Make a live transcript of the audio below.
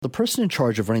The person in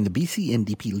charge of running the BC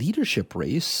NDP leadership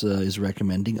race is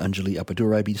recommending Anjali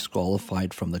Appadurai be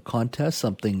disqualified from the contest,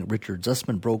 something Richard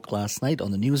Zussman broke last night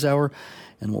on the NewsHour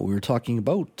and what we were talking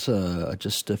about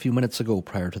just a few minutes ago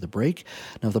prior to the break.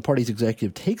 Now, if the party's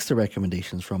executive takes the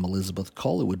recommendations from Elizabeth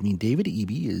Cull, it would mean David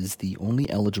Eby is the only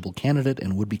eligible candidate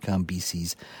and would become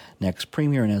BC's next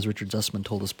premier. And as Richard Zussman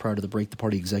told us prior to the break, the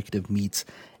party executive meets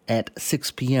at 6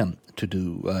 p.m.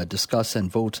 to discuss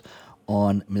and vote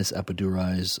on Ms.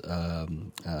 Appadurai's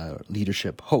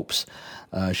leadership hopes.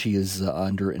 She is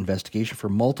under investigation for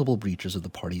multiple breaches of the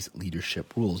party's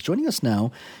leadership rules. Joining us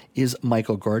now is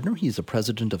Michael Gardner. He's the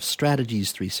president of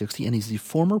Strategies 360, and he's the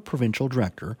former provincial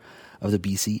director of the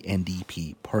BC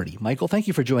NDP party. Michael, thank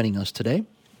you for joining us today.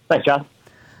 Thanks, John.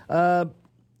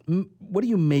 What do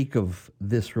you make of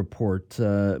this report?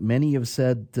 Many have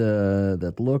said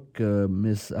that, look,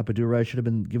 Ms. Appadurai should have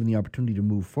been given the opportunity to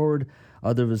move forward.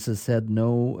 Others have said,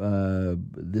 no,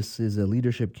 this is a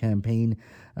leadership campaign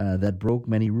that broke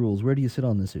many rules. Where do you sit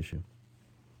on this issue?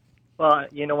 Well,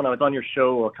 when I was on your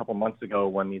show a couple months ago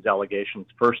when these allegations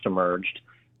first emerged,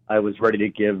 I was ready to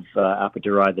give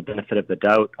Appadurai the benefit of the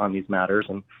doubt on these matters.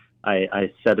 And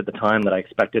I said at the time that I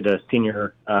expected a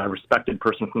senior, respected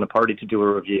person from the party to do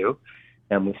a review.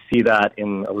 And we see that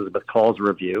in Elizabeth Cull's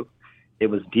review.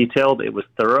 It was detailed, it was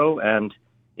thorough, and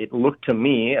it looked to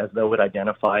me as though it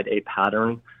identified a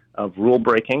pattern of rule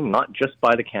breaking, not just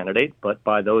by the candidate, but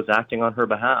by those acting on her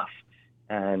behalf.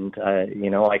 And,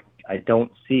 I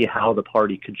don't see how the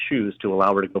party could choose to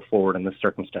allow her to go forward in this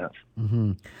circumstance.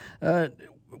 Mm-hmm.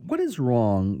 What is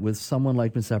wrong with someone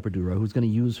like Ms. Appadurai who's going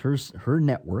to use her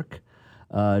network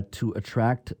to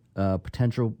attract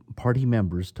potential party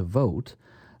members to vote?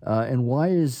 And why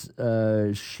is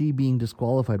she being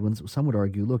disqualified when some would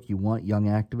argue, look, you want young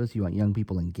activists, you want young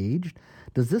people engaged?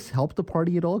 Does this help the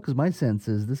party at all? Because my sense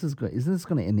is isn't this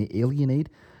going to alienate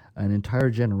an entire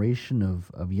generation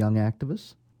of young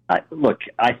activists? Look,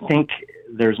 I think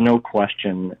there's no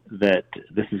question that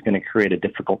this is going to create a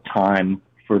difficult time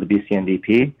for the BC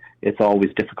NDP. It's always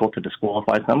difficult to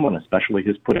disqualify someone, especially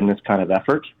who's put in this kind of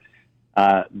effort.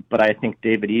 But I think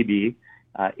David Eby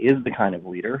is the kind of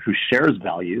leader who shares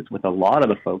values with a lot of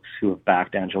the folks who have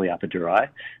backed Anjali Appadurai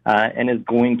and is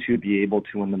going to be able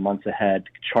to, in the months ahead,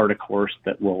 chart a course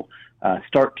that will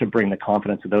start to bring the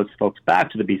confidence of those folks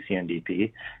back to the BC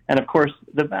NDP. And, of course,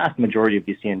 the vast majority of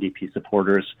BC NDP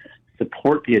supporters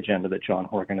support the agenda that John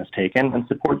Horgan has taken and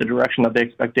support the direction that they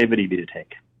expect David Eby to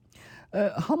take.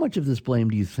 How much of this blame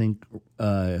do you think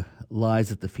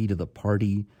lies at the feet of the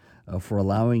party for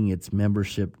allowing its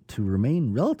membership to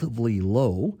remain relatively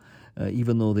low,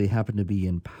 even though they happen to be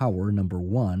in power, number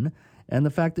one, and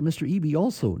the fact that Mr. Eby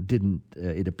also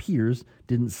it appears,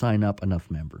 didn't sign up enough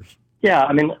members?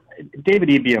 Yeah, David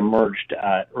Eby emerged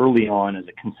early on as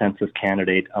a consensus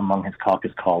candidate among his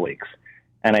caucus colleagues.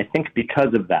 And I think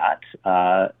because of that,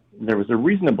 there was a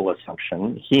reasonable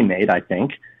assumption he made, I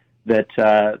think, that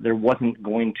there wasn't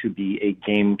going to be a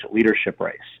gamed leadership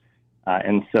race.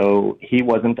 And so he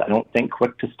wasn't, I don't think,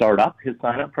 quick to start up his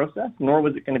sign-up process, nor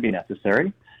was it going to be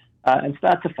necessary. And so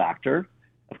that's a factor.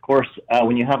 Of course,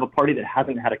 when you have a party that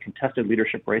hasn't had a contested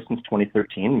leadership race since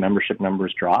 2013, membership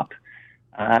numbers drop.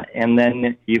 And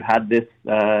then you had this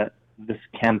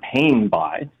campaign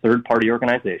by third-party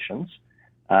organizations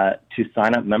to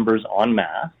sign up members en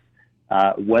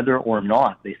masse, whether or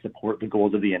not they support the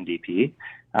goals of the NDP.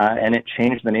 And it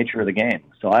changed the nature of the game.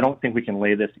 So I don't think we can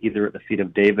lay this either at the feet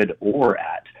of David or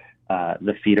at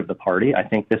the feet of the party. I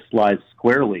think this lies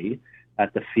squarely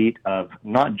at the feet of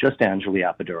not just Anjali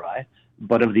Appadurai,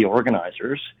 but of the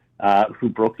organizers who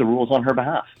broke the rules on her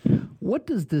behalf. What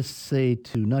does this say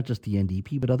to not just the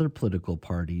NDP, but other political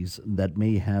parties that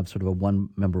may have sort of a one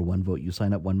member, one vote? You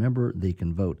sign up one member, they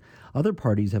can vote. Other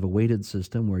parties have a weighted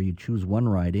system where you choose one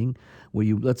riding, where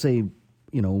you, let's say,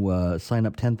 sign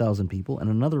up 10,000 people, and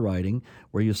another riding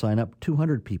where you sign up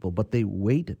 200 people, but they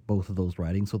weight both of those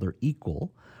ridings so they're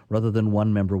equal rather than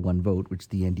one member, one vote, which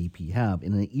the NDP have.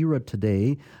 In an era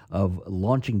today of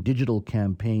launching digital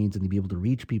campaigns and to be able to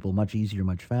reach people much easier,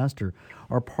 much faster,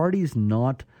 are parties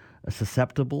not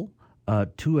susceptible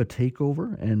to a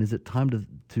takeover? And is it time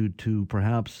to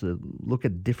perhaps look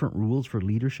at different rules for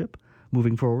leadership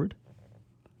moving forward?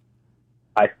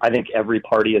 I think every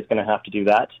party is going to have to do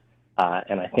that.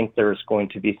 And I think there's going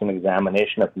to be some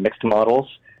examination of mixed models.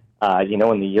 In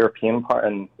the European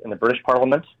in the British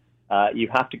Parliament, you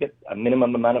have to get a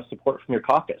minimum amount of support from your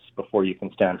caucus before you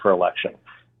can stand for election.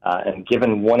 And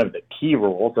given one of the key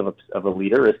roles of a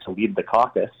leader is to lead the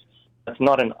caucus, that's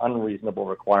not an unreasonable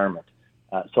requirement.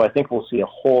 So I think we'll see a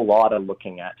whole lot of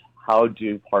looking at how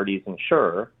do parties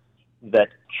ensure that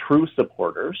true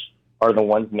supporters are the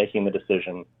ones making the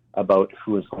decision about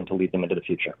who is going to lead them into the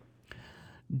future.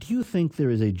 Do you think there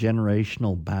is a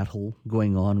generational battle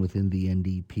going on within the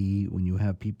NDP when you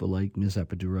have people like Ms.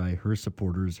 Appadurai, her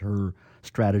supporters, her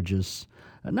strategists,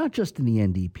 not just in the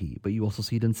NDP, but you also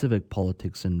see it in civic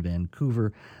politics in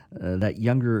Vancouver, that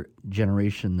younger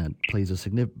generation that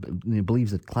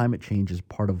believes that climate change is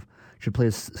should play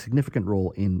a significant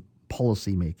role in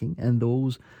policy making, and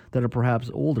those that are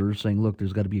perhaps older saying, look,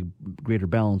 there's got to be a greater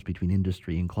balance between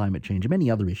industry and climate change and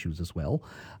many other issues as well.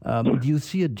 Do you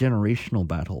see a generational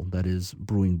battle that is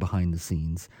brewing behind the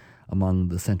scenes among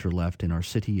the center-left in our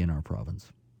city and our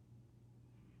province?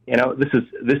 This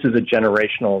is a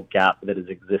generational gap that has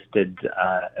existed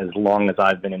as long as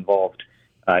I've been involved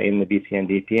in the BC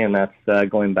NDP, and that's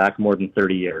going back more than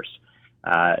 30 years.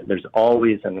 There's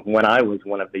always, and when I was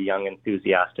one of the young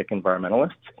enthusiastic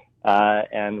environmentalists,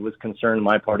 and was concerned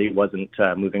my party wasn't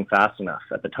moving fast enough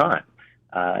at the time.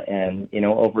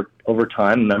 Over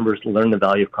time, members learn the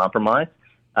value of compromise,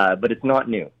 but it's not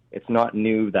new. It's not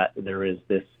new that there is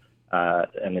this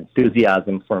an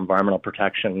enthusiasm for environmental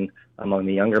protection among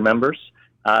the younger members,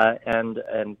 and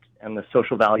the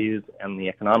social values and the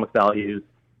economic values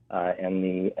and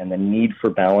the need for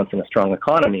balance in a strong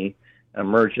economy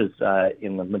emerges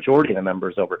in the majority of the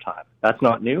members over time. That's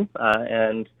not new,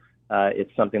 and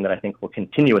it's something that I think will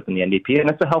continue within the NDP, and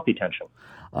it's a healthy tension.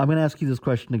 I'm going to ask you this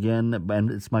question again, and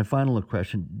it's my final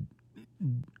question.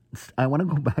 I want to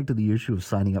go back to the issue of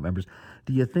signing up members.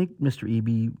 Do you think Mr.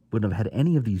 Eby would have had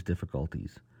any of these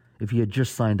difficulties if he had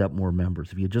just signed up more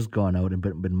members, if he had just gone out and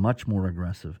been much more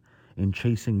aggressive in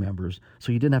chasing members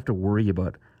so you didn't have to worry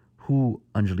about who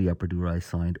Anjali Appadurai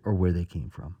signed or where they came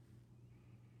from?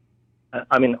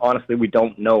 I mean, honestly, we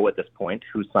don't know at this point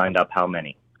who signed up how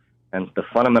many. And the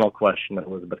fundamental question that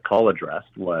Elizabeth Call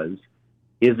addressed was,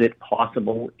 is it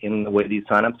possible in the way these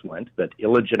signups went that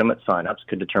illegitimate signups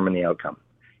could determine the outcome?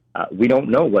 We don't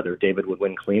know whether David would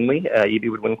win cleanly, Eby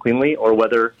would win cleanly, or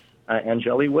whether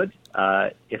Anjali would,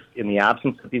 if in the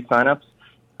absence of these signups.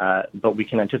 But we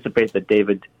can anticipate that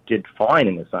David did fine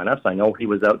in the signups. I know he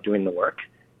was out doing the work.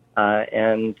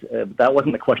 And that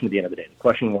wasn't the question at the end of the day. The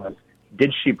question was,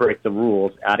 did she break the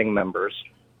rules, adding members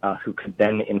who could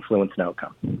then influence an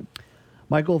outcome?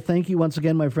 Michael, thank you once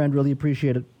again, my friend. Really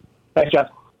appreciate it. Thanks, Jeff.